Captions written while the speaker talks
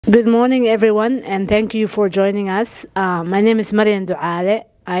Good morning, everyone, and thank you for joining us. My name is MARYAN.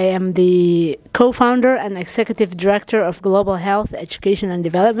 I am the co-founder and executive director of Global Health, Education, and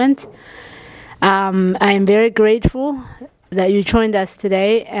Development. I am very grateful that you joined us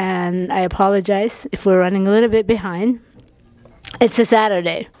today, and I apologize if we're running a little bit behind. It's a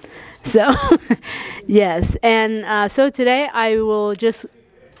Saturday, so yes. And so today I will just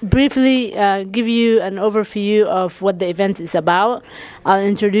briefly give you an overview of what the event is about. I'll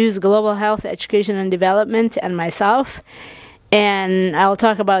introduce Global Health, Education, and Development and myself. And I'll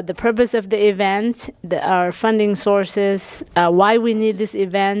talk about the purpose of the event, our funding sources, why we need this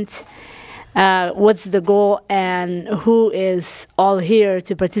event, what's the goal, and who is all here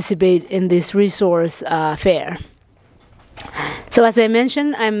to participate in this resource fair. So as I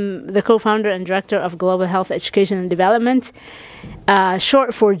mentioned, I'm the co-founder and director of Global Health, Education, and Development,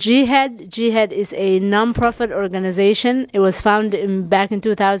 short for GHEAD. GHEAD is a nonprofit organization. It was founded back in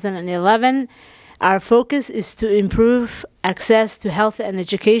 2011. Our focus is to improve access to health and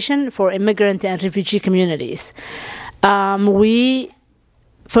education for immigrant and refugee communities. We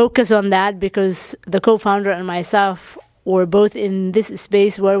focus on that because the co-founder and myself were both in this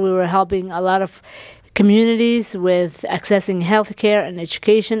space where we were helping a lot of communities with accessing healthcare and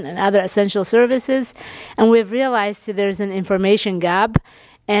education and other essential services. And we've realized that there's an information gap,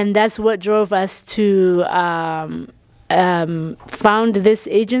 and that's what drove us to found this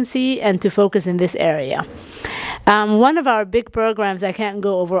agency and to focus in this area. One of our big programs, I can't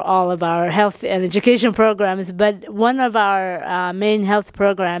go over all of our health and education programs, but one of our main health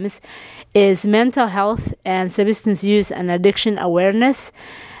programs is mental health and substance use and addiction awareness,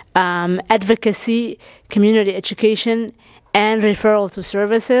 advocacy, community education, and referral to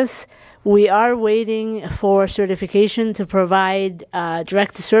services. We are waiting for certification to provide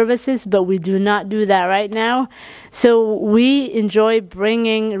direct services, but we do not do that right now. So we enjoy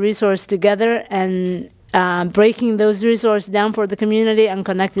bringing resources together and breaking those resources down for the community and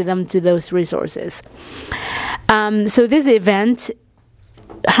connecting them to those resources. So this event,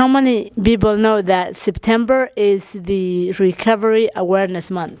 how many people know that September is the Recovery Awareness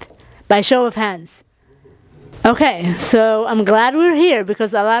Month? By show of hands. Okay, so I'm glad we're here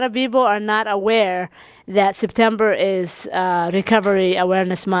because a lot of people are not aware that September is Recovery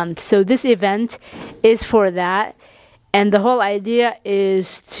Awareness Month. So this event is for that, and the whole idea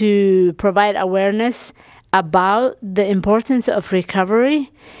is to provide awareness about the importance of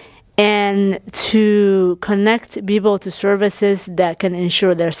recovery and to connect people to services that can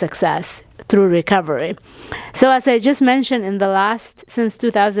ensure their success through recovery. So as I just mentioned, in the last, since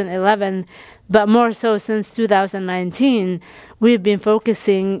 2011, but more so since 2019, we've been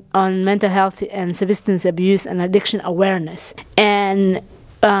focusing on mental health and substance abuse and addiction awareness. And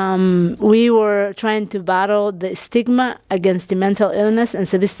we were trying to battle the stigma against the mental illness and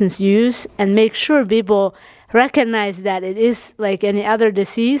substance use and make sure people recognize that it is like any other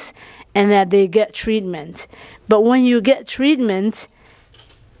disease and that they get treatment. But when you get treatment,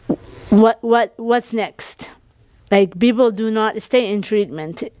 what's next? Like, people do not stay in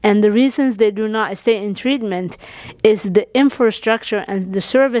treatment, and the reasons they do not stay in treatment is the infrastructure and the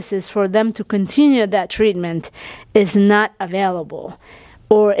services for them to continue that treatment is not available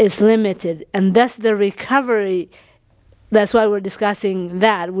or is limited, and thus the recovery. That's why we're discussing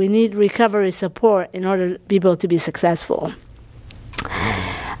that. We need recovery support in order for people to be successful.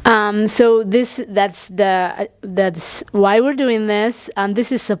 So that's why we're doing this.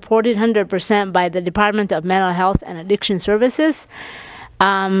 This is supported 100% by the Department of Mental Health and Addiction Services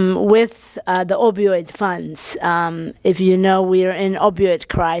with the opioid funds. If you know, we are in opioid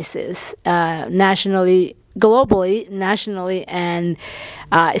crisis nationally, globally, nationally, and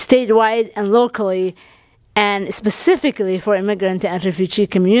statewide and locally. And specifically for immigrant and refugee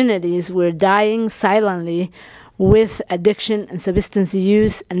communities, we're dying silently with addiction and substance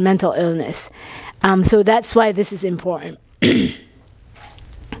use and mental illness. So that's why this is important.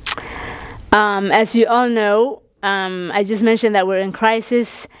 As you all know, I just mentioned that we're in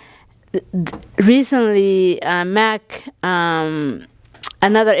crisis. Recently, MAC,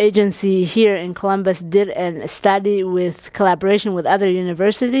 another agency here in Columbus, did a study with collaboration with other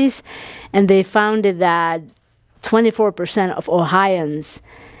universities, and they found that 24% of Ohioans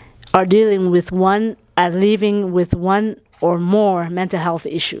are dealing with living with one or more mental health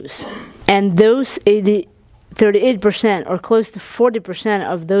issues. And those 38% or close to 40%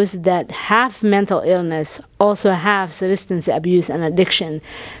 of those that have mental illness also have substance abuse and addiction.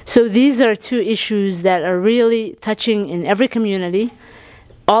 So these are two issues that are really touching in every community,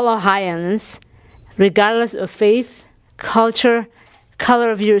 all Ohioans, regardless of faith, culture, color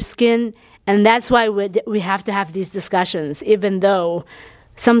of your skin, and that's why we have to have these discussions, even though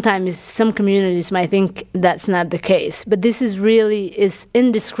Sometimes some communities might think that's not the case, but this is really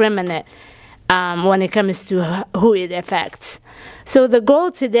indiscriminate when it comes to who it affects. So the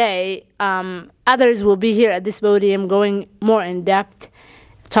goal today, others will be here at this podium going more in depth,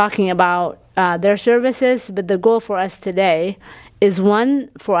 talking about their services, but the goal for us today is, one,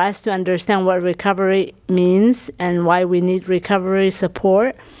 for us to understand what recovery means and why we need recovery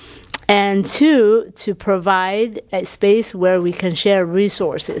support, and two, to provide a space where we can share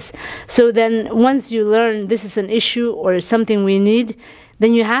resources. So then once you learn this is an issue or something we need,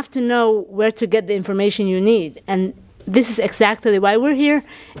 then you have to know where to get the information you need. And this is exactly why we're here,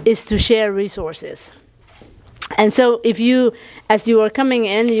 is to share resources. And so if you, as you are coming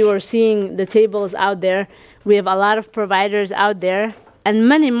in, you are seeing the tables out there. We have a lot of providers out there and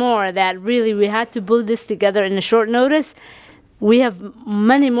many more that really we had to pull this together in a short notice. We have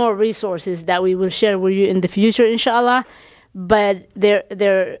many more resources that we will share with you in the future, inshallah. But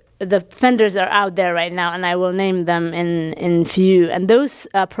the vendors are out there right now, and I will name them in few. And those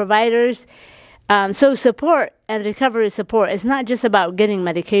providers, so support and recovery support is not just about getting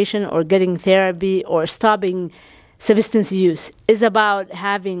medication or getting therapy or stopping substance use. It's about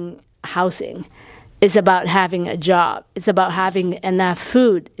having housing. It's about having a job. It's about having enough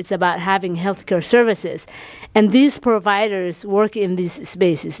food. It's about having healthcare services. And these providers work in these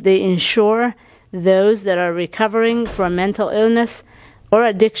spaces. They ensure those that are recovering from mental illness or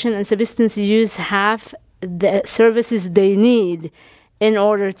addiction and substance use have the services they need in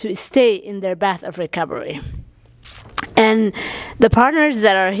order to stay in their path of recovery. And the partners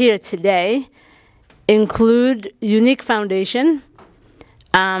that are here today include Unique Foundation.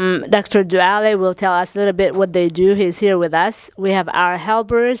 Dr. Duale will tell us a little bit what they do. He's here with us. We have our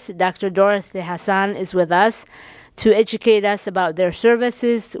helpers. Dr. Dorothy Hassan is with us to educate us about their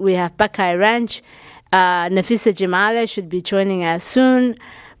services. We have Bakai Ranch. Nafisa Jamale should be joining us soon.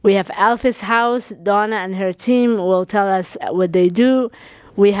 We have Alphys House. Donna and her team will tell us what they do.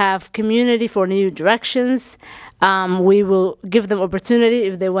 We have Community for New Directions. We will give them opportunity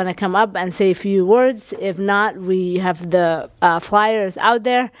if they want to come up and say a few words. If not, we have the flyers out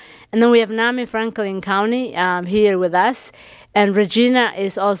there. And then we have NAMI Franklin County here with us. And Regina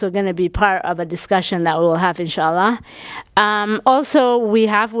is also going to be part of a discussion that we will have, inshallah. Also, we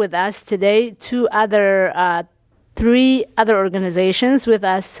have with us today three other organizations with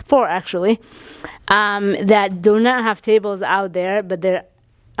us, four actually, that do not have tables out there, but they're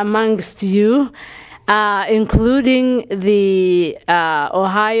amongst you. Including the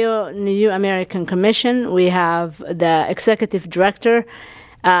Ohio New American Commission. We have the Executive Director,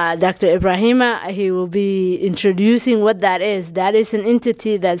 Dr. Ibrahima. He will be introducing what that is. That is an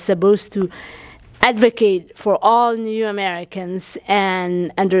entity that's supposed to advocate for all New Americans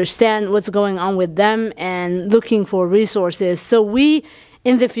and understand what's going on with them and looking for resources. So we,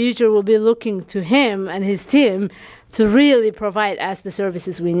 in the future, will be looking to him and his team to really provide us the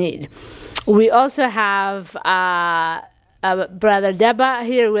services we need. We also have Brother Deba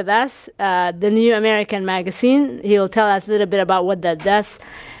here with us, the New American Magazine. He will tell us a little bit about what that does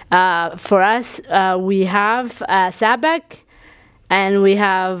for us. We have Sabak, and we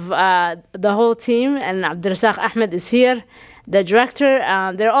have the whole team, and Abdurrazak Ahmed is here, the director.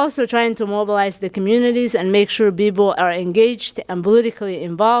 They're also trying to mobilize the communities and make sure people are engaged and politically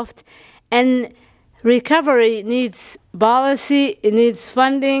involved. And recovery needs policy, it needs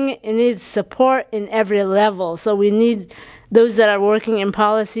funding, it needs support in every level. So we need those that are working in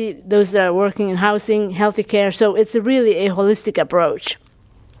policy, those that are working in housing, healthcare. So it's really a holistic approach.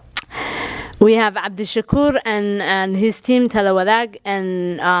 We have Abdi Shakur and his team, Talawadag,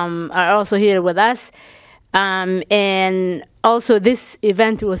 and are also here with us. And also this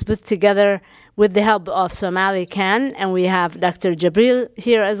event was put together with the help of Somali Can, and we have Dr. Jabril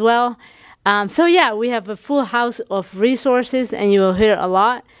here as well. So yeah, we have a full house of resources, and you will hear a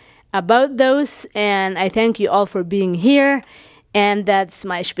lot about those. And I thank you all for being here. And that's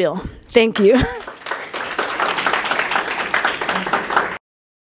my spiel. Thank you.